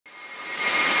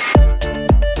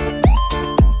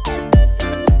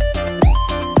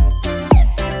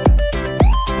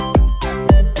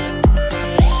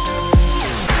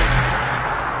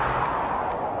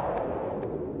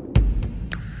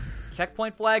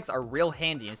checkpoint flags are real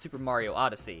handy in Super Mario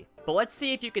Odyssey, but let's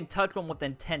see if you can touch one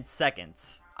within 10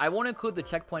 seconds. I won't include the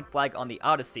checkpoint flag on the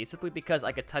Odyssey simply because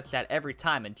I could touch that every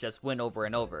time and just win over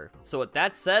and over. So with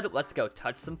that said, let's go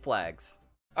touch some flags.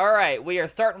 Alright, we are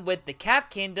starting with the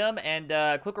Cap Kingdom, and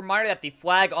quick reminder that the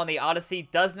flag on the Odyssey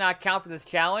does not count for this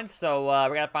challenge, so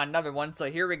we're gonna find another one.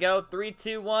 So here we go, 3,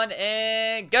 2, 1,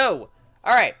 and go!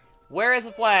 Alright, where is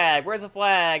the flag? Where's the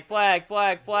flag? Flag,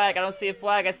 flag, flag. I don't see a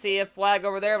flag. I see a flag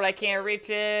over there, but I can't reach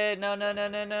it. No, no, no,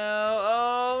 no, no.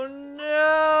 Oh,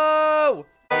 no!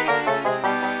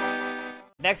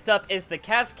 Next up is the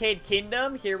Cascade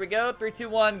Kingdom. Here we go. 3, 2,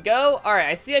 1, go. Alright,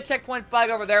 I see a checkpoint flag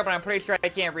over there, but I'm pretty sure I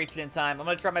can't reach it in time. I'm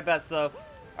gonna try my best, though.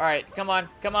 Alright, come on,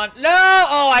 come on. No!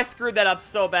 Oh, I screwed that up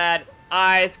so bad.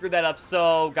 I screwed that up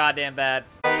so goddamn bad.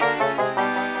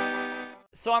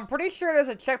 So I'm pretty sure there's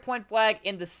a checkpoint flag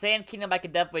in the Sand Kingdom I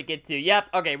can definitely get to. Yep,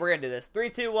 okay, we're gonna do this. 3,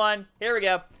 2, 1, here we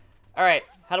go. Alright,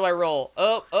 how do I roll?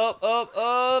 Up, up, up,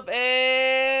 up,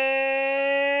 and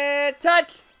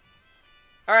touch!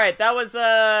 Alright, that was,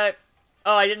 oh,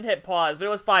 I didn't hit pause, but it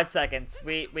was 5 seconds.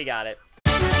 We got it.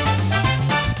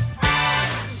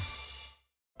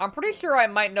 I'm pretty sure I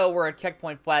might know where a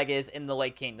checkpoint flag is in the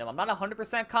Lake Kingdom. I'm not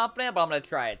 100% confident, but I'm gonna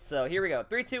try it. So here we go.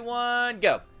 3, 2, 1,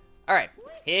 go. Alright,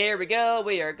 here we go.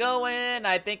 We are going.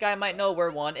 I think I might know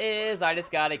where one is. I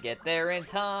just gotta get there in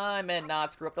time and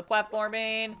not screw up the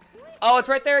platforming. Oh, it's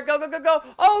right there. Go, go, go, go.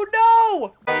 Oh,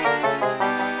 no!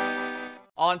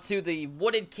 Onto the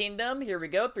Wooded Kingdom. Here we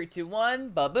go. 3, 2, 1.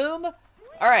 Ba-boom.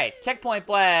 Alright, checkpoint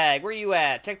flag. Where you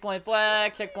at? Checkpoint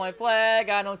flag. Checkpoint flag.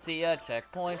 I don't see a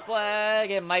checkpoint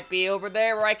flag. It might be over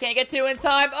there where I can't get to in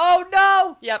time. Oh,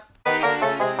 no! Yep.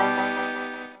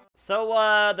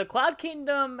 So, the Cloud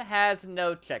Kingdom has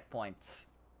no checkpoints.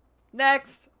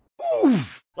 Next.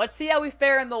 Let's see how we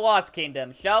fare in the Lost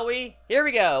Kingdom, shall we? Here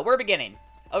we go. We're beginning.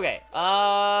 Okay,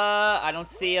 I don't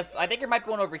see if... I think there might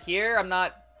be one over here. I'm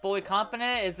not fully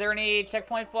confident. Is there any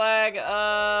checkpoint flag?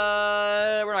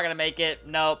 We're not gonna make it.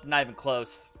 Nope, not even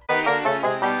close.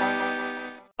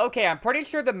 Okay, I'm pretty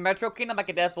sure the Metro Kingdom I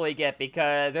could definitely get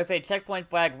because there's a checkpoint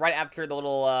flag right after the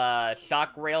little,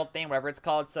 shock rail thing, whatever it's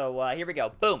called. So, here we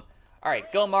go. Boom.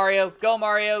 Alright, go Mario, go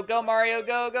Mario, go Mario,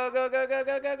 go, go, go, go, go,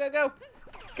 go, go, go, go.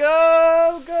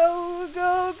 Go, go,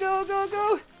 go, go, go,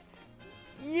 go.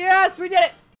 Yes, we did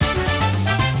it!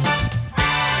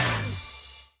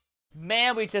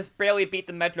 Man, we just barely beat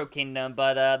the Metro Kingdom,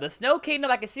 but the Snow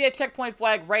Kingdom, I can see a checkpoint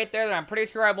flag right there that I'm pretty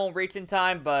sure I won't reach in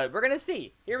time, but we're gonna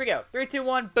see. Here we go. 3, 2,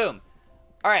 1, boom.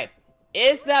 Alright,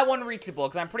 is that one reachable?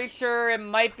 Because I'm pretty sure it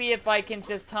might be if I can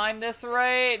just time this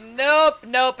right. Nope,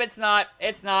 nope, it's not.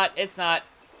 It's not, it's not.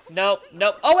 Nope,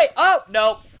 nope. Oh, wait, oh,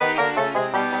 nope.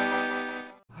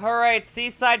 Alright,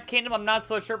 Seaside Kingdom, I'm not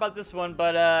so sure about this one,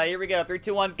 but here we go. 3,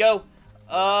 2, 1, go.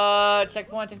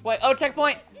 Checkpoint, checkpoint. Oh,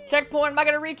 checkpoint! Checkpoint, am I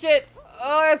gonna reach it?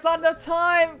 Oh, it's not enough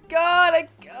time! God,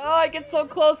 I get so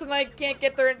close and I can't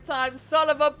get there in time. Son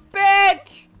of a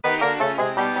bitch!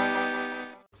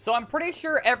 So I'm pretty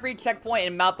sure every checkpoint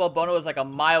in Mount Bobono is like a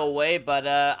mile away, but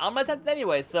I'm gonna attempt it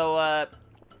anyway, so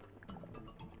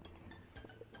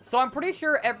I'm pretty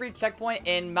sure every checkpoint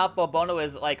in Mount Bobono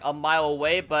is like a mile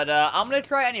away, but I'm gonna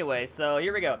try anyway, so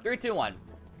here we go. 3, 2, 1.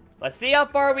 Let's see how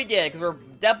far we get, because we're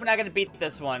definitely not going to beat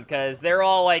this one, because they're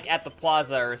all, like, at the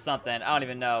plaza or something. I don't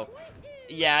even know.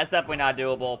 Yeah, it's definitely not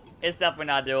doable. It's definitely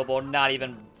not doable. Not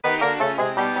even.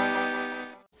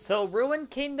 So, Ruined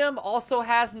Kingdom also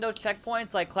has no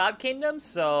checkpoints like Cloud Kingdom,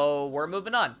 so we're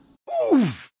moving on.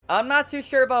 I'm not too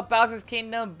sure about Bowser's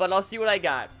Kingdom, but I'll see what I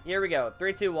got. Here we go.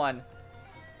 3, 2, 1.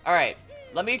 Alright.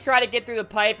 Let me try to get through the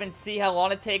pipe and see how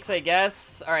long it takes, I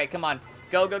guess. Alright, come on.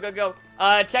 Go, go, go, go.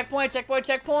 Checkpoint, checkpoint,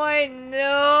 checkpoint.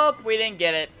 Nope, we didn't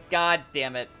get it. God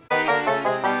damn it.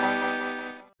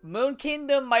 Moon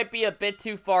Kingdom might be a bit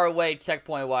too far away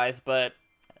checkpoint-wise, but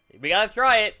we gotta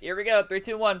try it. Here we go. 3,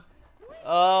 2, 1.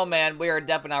 Oh, man, we are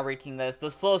definitely not reaching this.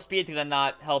 The slow speed's gonna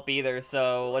not help either,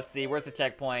 so let's see. Where's the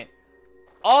checkpoint?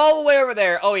 All the way over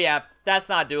there. Oh, yeah, that's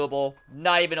not doable.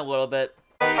 Not even a little bit.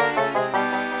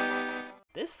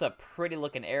 This is a pretty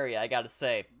looking area, I gotta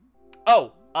say.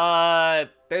 Oh,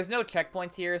 there's no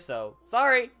checkpoints here, so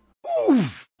sorry.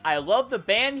 I love the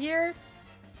band here,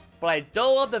 but I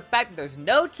don't love the fact that there's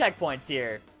no checkpoints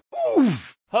here.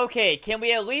 Okay, can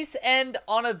we at least end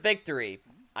on a victory?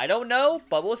 I don't know,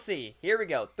 but we'll see. Here we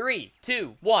go. 3,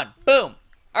 2, 1, boom.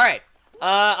 All right.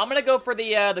 I'm gonna go for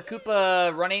the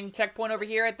Koopa running checkpoint over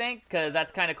here, I think, because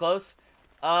that's kind of close.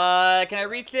 Can I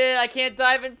reach it? I can't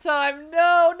dive in time.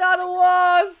 No, not a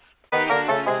loss.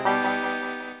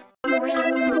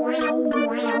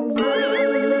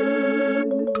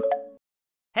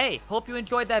 Hey, hope you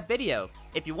enjoyed that video.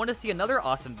 If you want to see another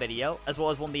awesome video, as well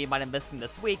as one that you might have missed from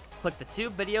this week, click the 2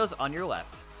 videos on your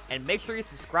left. And make sure you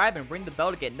subscribe and ring the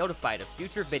bell to get notified of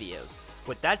future videos.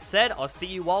 With that said, I'll see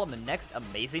you all in the next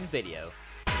amazing video.